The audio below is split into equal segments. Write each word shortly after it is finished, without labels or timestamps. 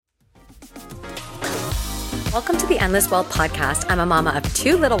Welcome to the Endless Wealth Podcast. I'm a mama of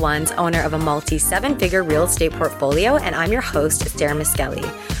two little ones, owner of a multi-7-figure real estate portfolio, and I'm your host, Sarah Miskelly.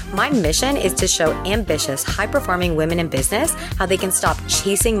 My mission is to show ambitious, high-performing women in business how they can stop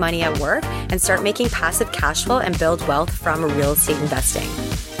chasing money at work and start making passive cash flow and build wealth from real estate investing.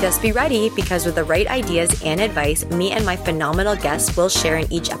 Just be ready, because with the right ideas and advice me and my phenomenal guests will share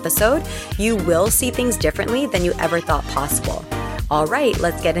in each episode, you will see things differently than you ever thought possible. All right,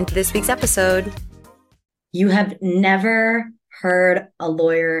 let's get into this week's episode. You have never heard a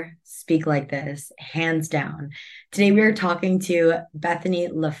lawyer speak like this, hands down. Today, we are talking to Bethany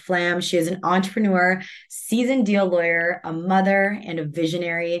LaFlam. She is an entrepreneur, seasoned deal lawyer, a mother, and a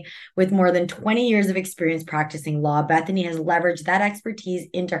visionary. With more than 20 years of experience practicing law, Bethany has leveraged that expertise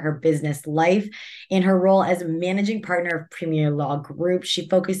into her business life. In her role as managing partner of Premier Law Group, she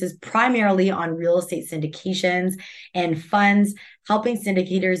focuses primarily on real estate syndications and funds, helping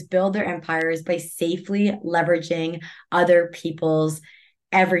syndicators build their empires by safely leveraging other people's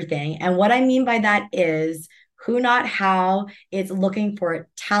everything. And what I mean by that is who, not how. It's looking for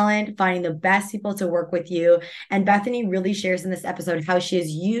talent, finding the best people to work with you. And Bethany really shares in this episode how she has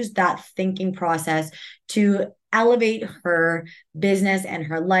used that thinking process to elevate her business and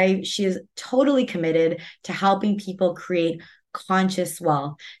her life. She is totally committed to helping people create conscious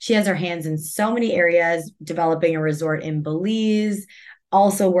wealth. She has her hands in so many areas, developing a resort in Belize,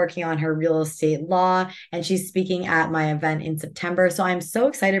 also working on her real estate law, and she's speaking at my event in September. So I'm so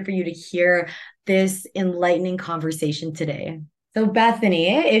excited for you to hear this enlightening conversation today. So Bethany,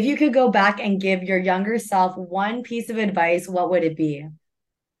 if you could go back and give your younger self one piece of advice, what would it be?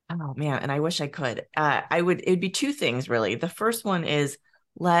 Oh man, and I wish I could. It'd be two things really. The first one is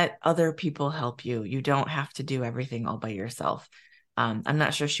let other people help you. You don't have to do everything all by yourself. I'm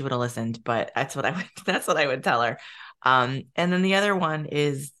not sure she would have listened, but that's what I would tell her. And then the other one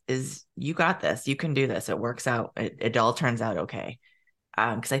is you got this. You can do this. It works out. It all turns out okay.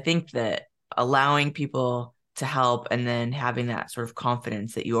 Because I think that allowing people to help and then having that sort of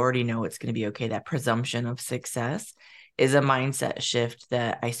confidence that you already know it's going to be okay, that presumption of success, is a mindset shift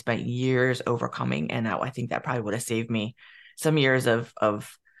that I spent years overcoming. And I think that probably would have saved me some years of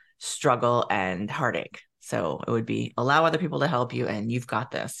struggle and heartache. So it would be allow other people to help you, and you've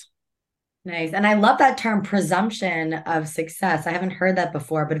got this. Nice. And I love that term, presumption of success. I haven't heard that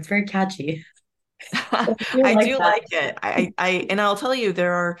before, but it's very catchy. I do I like do that. like it. And I'll tell you,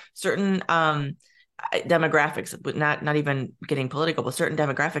 there are certain demographics, but not even getting political, but certain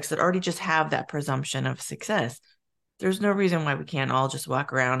demographics that already just have that presumption of success. There's no reason why we can't all just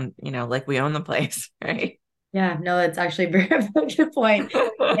walk around, like we own the place, right? Yeah, no, it's actually a very good point.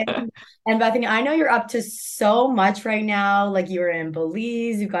 And Bethany, I know you're up to so much right now. Like you were in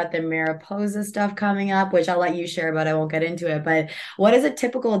Belize, you've got the Mariposa stuff coming up, which I'll let you share, but I won't get into it. But what does a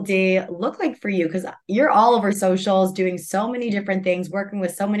typical day look like for you? Because you're all over socials, doing so many different things, working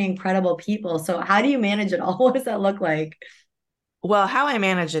with so many incredible people. So how do you manage it all? What does that look like? Well, how I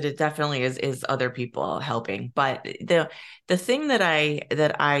manage it definitely is other people helping. But the thing that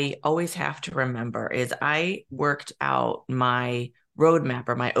I always have to remember is I worked out my roadmap,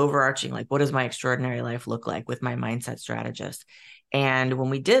 or my overarching, like, what does my extraordinary life look like, with my mindset strategist. And when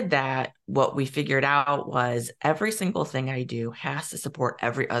we did that, what we figured out was every single thing I do has to support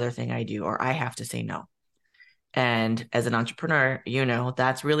every other thing I do, or I have to say no. And as an entrepreneur,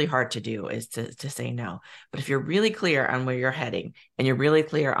 that's really hard to do, is to say no. But if you're really clear on where you're heading, and you're really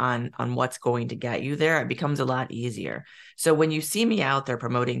clear on what's going to get you there, it becomes a lot easier. So when you see me out there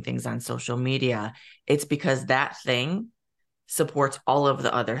promoting things on social media, it's because that thing supports all of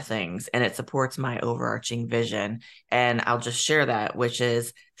the other things, and it supports my overarching vision. And I'll just share that, which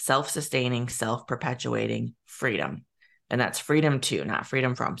is self-sustaining, self-perpetuating freedom. And that's freedom to, not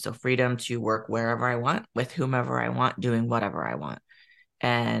freedom from. So freedom to work wherever I want, with whomever I want, doing whatever I want.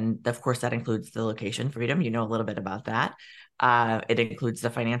 And of course, that includes the location freedom. You know a little bit about that. It includes the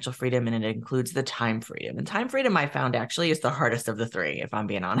financial freedom, and it includes the time freedom. And time freedom, I found, actually is the hardest of the three, if I'm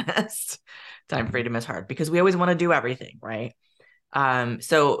being honest. Time freedom is hard because we always want to do everything, right?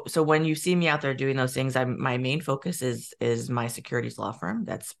 So when you see me out there doing those things, my main focus is my securities law firm.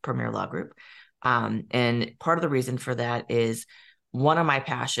 That's Premier Law Group. And part of the reason for that is one of my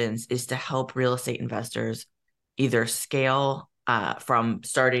passions is to help real estate investors either scale from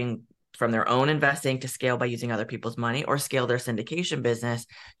starting from their own investing to scale by using other people's money, or scale their syndication business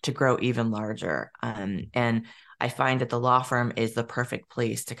to grow even larger. And I find that the law firm is the perfect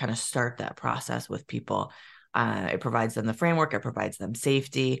place to kind of start that process with people. It provides them the framework, it provides them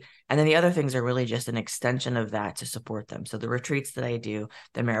safety. And then the other things are really just an extension of that to support them. So the retreats that I do,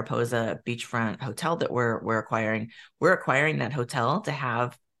 the Mariposa beachfront hotel that we're acquiring that hotel to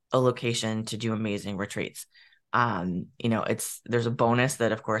have a location to do amazing retreats. There's a bonus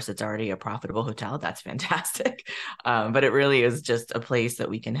that of course it's already a profitable hotel. That's fantastic. But it really is just a place that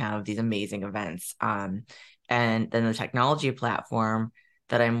we can have these amazing events. And then the technology platform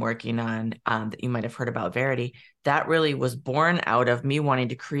that I'm working on, that you might have heard about, Verity, that really was born out of me wanting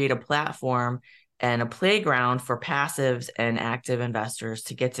to create a platform and a playground for passives and active investors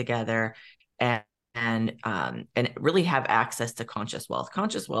to get together and and really have access to conscious wealth.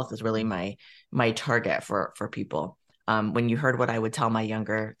 Conscious wealth is really my target for people. When you heard what I would tell my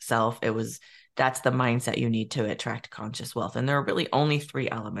younger self, that's the mindset you need to attract conscious wealth. And there are really only three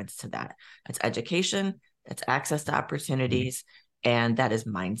elements to that. That's education, that's access to opportunities, and that is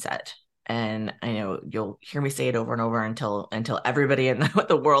mindset. And I know you'll hear me say it over and over until everybody in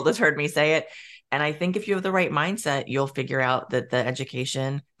the world has heard me say it. And I think if you have the right mindset, you'll figure out that the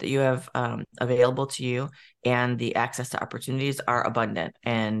education that you have available to you and the access to opportunities are abundant,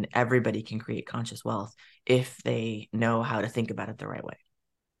 and everybody can create conscious wealth if they know how to think about it the right way.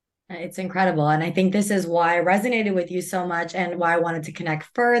 It's incredible. And I think this is why I resonated with you so much and why I wanted to connect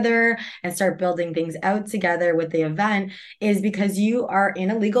further and start building things out together with the event is because you are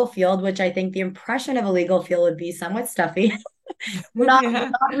in a legal field, which I think the impression of a legal field would be somewhat stuffy. Not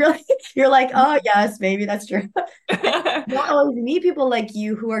really. You're like, oh, yes, maybe that's true. Not always meet people like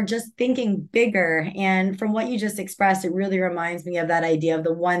you who are just thinking bigger. And from what you just expressed, it really reminds me of that idea of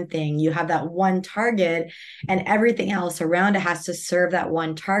the one thing. You have that one target, and everything else around it has to serve that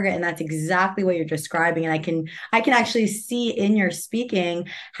one target. And that's exactly what you're describing. And I can actually see in your speaking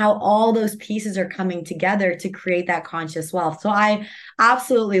how all those pieces are coming together to create that conscious wealth. So I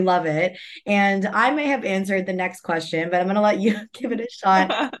absolutely love it. And I may have answered the next question, but I'm going to let you give it a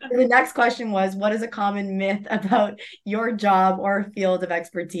shot. The next question was, what is a common myth about your job or field of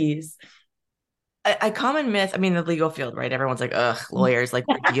expertise? A common myth, I mean, the legal field, right? Everyone's like, ugh, lawyers, like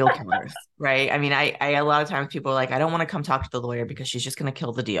we're deal killers, right? I mean, I a lot of times people are like, I don't want to come talk to the lawyer because she's just going to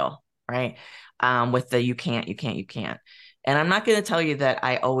kill the deal, right? With the you can't, you can't, you can't. And I'm not going to tell you that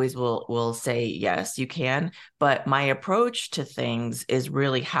I always will say, yes, you can, but my approach to things is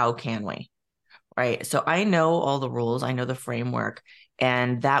really, how can we? Right. So I know all the rules, I know the framework,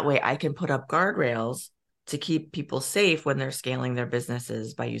 and that way I can put up guardrails to keep people safe when they're scaling their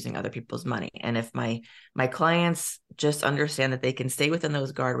businesses by using other people's money. And if my clients just understand that they can stay within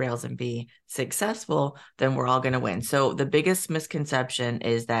those guardrails and be successful, then we're all going to win. So the biggest misconception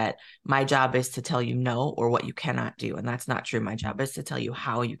is that my job is to tell you no or what you cannot do. And that's not true. My job is to tell you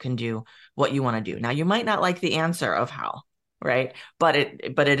how you can do what you want to do. Now, you might not like the answer of how, right? But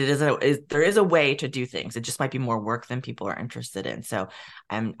there is a way to do things. It just might be more work than people are interested in. So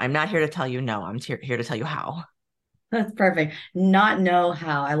I'm not here to tell you no. I'm here to tell you how. That's perfect. Not know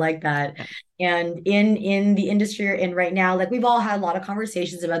how. I like that. Yeah. And in the industry you're in right now, like we've all had a lot of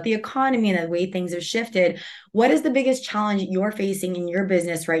conversations about the economy and the way things have shifted. What is the biggest challenge you're facing in your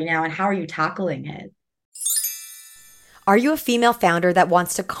business right now, and how are you tackling it? Are you a female founder that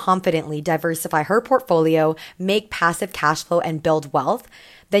wants to confidently diversify her portfolio, make passive cash flow, and build wealth?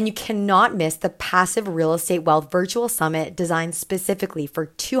 Then you cannot miss the Passive Real Estate Wealth Virtual Summit designed specifically for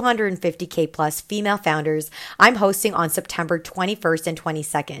 250K plus female founders I'm hosting on September 21st and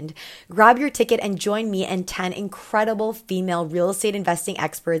 22nd. Grab your ticket and join me and 10 incredible female real estate investing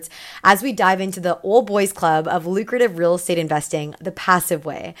experts as we dive into the old boys club of lucrative real estate investing the passive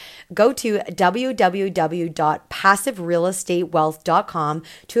way. Go to www.passiverealestatewealth.com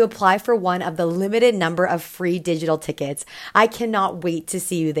to apply for one of the limited number of free digital tickets. I cannot wait to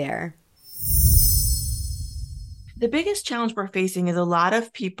see you there. The biggest challenge we're facing is a lot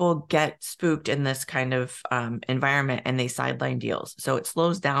of people get spooked in this kind of environment and they sideline deals. So it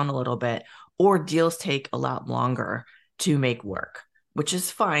slows down a little bit, or deals take a lot longer to make work, which is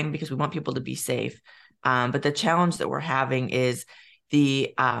fine because we want people to be safe. But the challenge that we're having is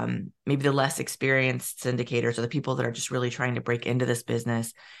the maybe the less experienced syndicators or the people that are just really trying to break into this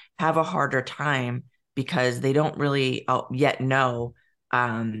business have a harder time because they don't really yet know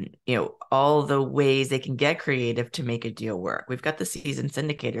all the ways they can get creative to make a deal work. We've got the seasoned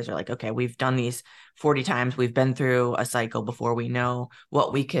syndicators are like, okay, we've done these 40 times. We've been through a cycle before. We know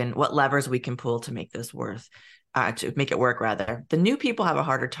what levers we can pull to make this to make it work rather. The new people have a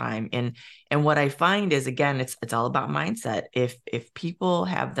harder time. And what I find is, again, it's all about mindset. If people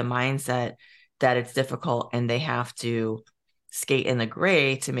have the mindset that it's difficult and they have to skate in the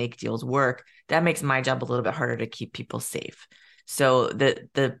gray to make deals work, that makes my job a little bit harder to keep people safe. So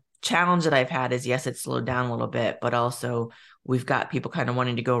the challenge that I've had is, yes, it's slowed down a little bit, but also we've got people kind of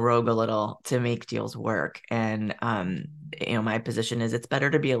wanting to go rogue a little to make deals work. And, my position is it's better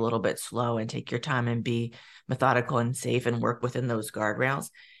to be a little bit slow and take your time and be methodical and safe and work within those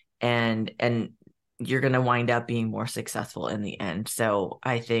guardrails. and you're going to wind up being more successful in the end. So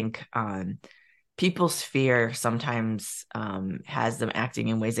I think people's fear sometimes has them acting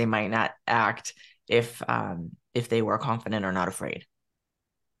in ways they might not act if they were confident or not afraid.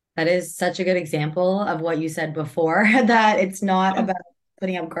 That is such a good example of what you said before, that it's not about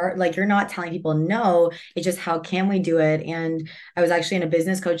putting up guard, like you're not telling people no, it's just how can we do it. And I was actually in a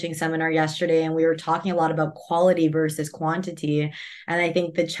business coaching seminar yesterday, and we were talking a lot about quality versus quantity. And I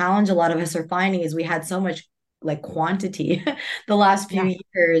think the challenge a lot of us are finding is we had so much like quantity the last few Yeah.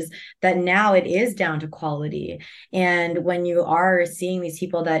 years that now it is down to quality. And when you are seeing these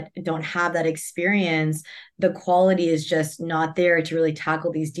people that don't have that experience, the quality is just not there to really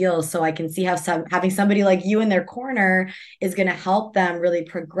tackle these deals. So I can see how having somebody like you in their corner is going to help them really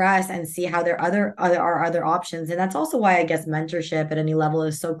progress and see how there are other options. And that's also why I guess mentorship at any level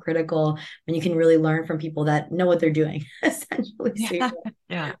is so critical, when you can really learn from people that know what they're doing, essentially. Yeah.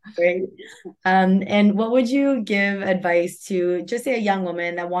 Yeah. Right. And what would you give advice to, just say, a young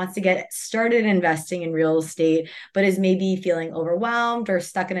woman that wants to get started investing in real estate, but is maybe feeling overwhelmed or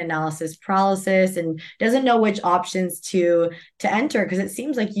stuck in analysis paralysis and doesn't know which options to enter? Because it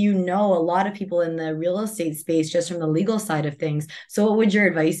seems like you know a lot of people in the real estate space just from the legal side of things. So what would your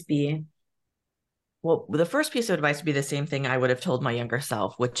advice be? Well, the first piece of advice would be the same thing I would have told my younger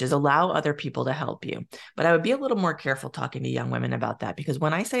self, which is allow other people to help you. But I would be a little more careful talking to young women about that, because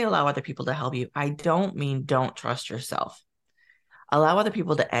when I say allow other people to help you, I don't mean don't trust yourself. Allow other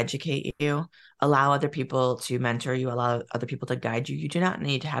people to educate you, allow other people to mentor you, allow other people to guide you. You do not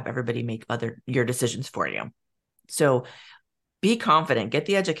need to have everybody make your decisions for you. So be confident, get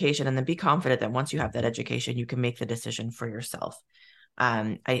the education, and then be confident that once you have that education, you can make the decision for yourself.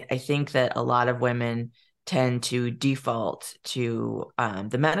 I think that a lot of women tend to default to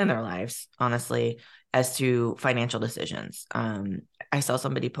the men in their lives, honestly, as to financial decisions. I saw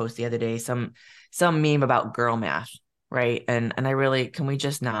somebody post the other day some meme about girl math, right? And I really, can we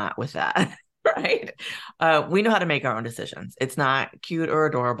just not with that? Right. We know how to make our own decisions. It's not cute or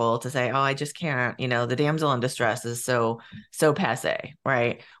adorable to say, oh, I just can't, the damsel in distress is so passe,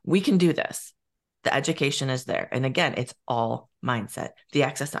 right? We can do this. The education is there. And again, it's all mindset. The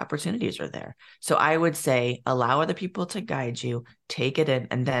access to opportunities are there. So I would say allow other people to guide you, take it in,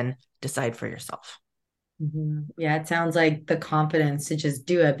 and then decide for yourself. Mhm. Yeah, it sounds like the confidence to just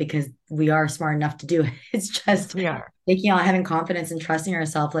do it, because we are smart enough to do it. It's Yes, just we are. taking on having confidence and trusting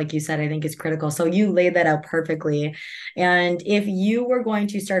yourself, like you said, I think is critical. So you laid that out perfectly. And if you were going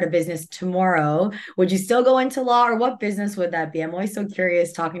to start a business tomorrow, would you still go into law, or what business would that be? I'm always so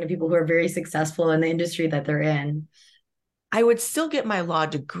curious talking to people who are very successful in the industry that they're in. I would still get my law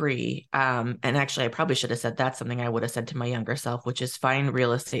degree. And actually, I probably should have said that's something I would have said to my younger self, which is find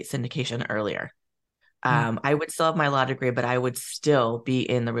real estate syndication earlier. I would still have my law degree, but I would still be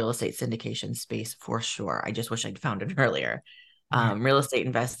in the real estate syndication space for sure. I just wish I'd found it earlier. Real estate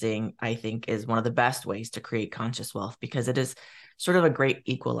investing, I think, is one of the best ways to create conscious wealth, because it is sort of a great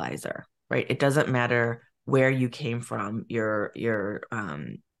equalizer, right? It doesn't matter where you came from, if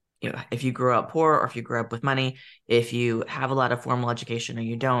you grew up poor or if you grew up with money, if you have a lot of formal education or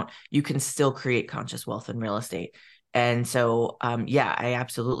you don't, you can still create conscious wealth in real estate. And so, yeah, I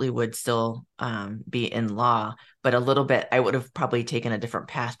absolutely would still be in law, but a little bit, I would have probably taken a different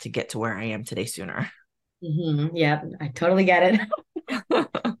path to get to where I am today sooner. Yeah, I totally get it.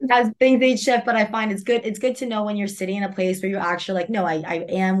 As things they shift, but I find it's good to know when you're sitting in a place where you're actually like, no, I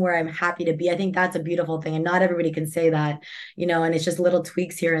am where I'm happy to be. I think that's a beautiful thing, and not everybody can say that, and it's just little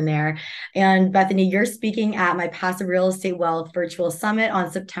tweaks here and there. And Bethany, you're speaking at my Passive Real Estate Wealth Virtual Summit on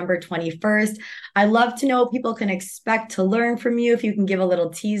September 21st. I love to know what people can expect to learn from you, if you can give a little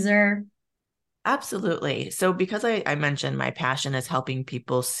teaser. Absolutely. So, because I mentioned my passion is helping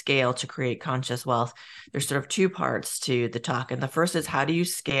people scale to create conscious wealth, there's sort of two parts to the talk. And the first is, how do you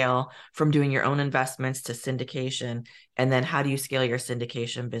scale from doing your own investments to syndication? And then how do you scale your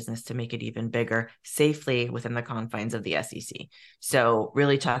syndication business to make it even bigger safely within the confines of the SEC? So,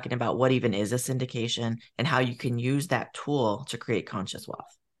 really talking about what even is a syndication and how you can use that tool to create conscious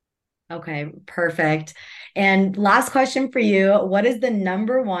wealth. Okay, perfect. And last question for you. What is the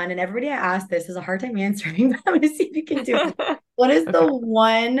number one, and everybody I ask this has a hard time answering, but I'm going to see if you can do it. What is the Okay.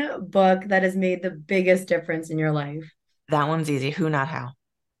 one book that has made the biggest difference in your life? That one's easy. Who, not how.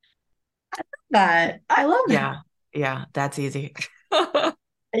 That I love that. Yeah. Yeah. That's easy.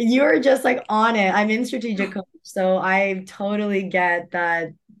 You're just like on it. I'm in strategic coach, so I totally get that,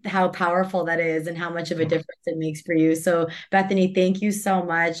 how powerful that is and how much of a difference it makes for you. So, Bethany, thank you so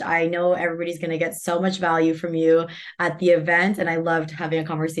much. I know everybody's going to get so much value from you at the event, and I loved having a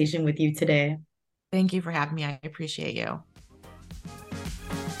conversation with you today. Thank you for having me. I appreciate you.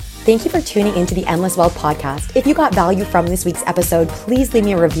 Thank you for tuning into the Endless Wealth Podcast. If you got value from this week's episode, please leave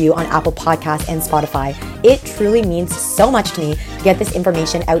me a review on Apple Podcasts and Spotify. It truly means so much to me to get this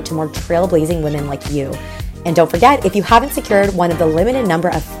information out to more trailblazing women like you. And don't forget, if you haven't secured one of the limited number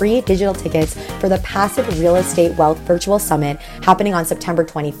of free digital tickets for the Passive Real Estate Wealth Virtual Summit happening on September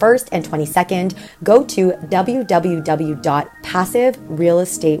 21st and 22nd, go to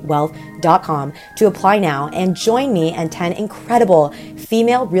www.passiverealestatewealth.com to apply now and join me and 10 incredible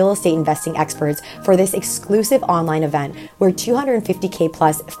female real estate investing experts for this exclusive online event where 250K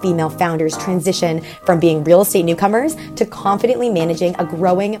plus female founders transition from being real estate newcomers to confidently managing a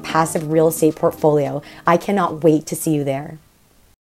growing passive real estate portfolio. I cannot wait to see you there.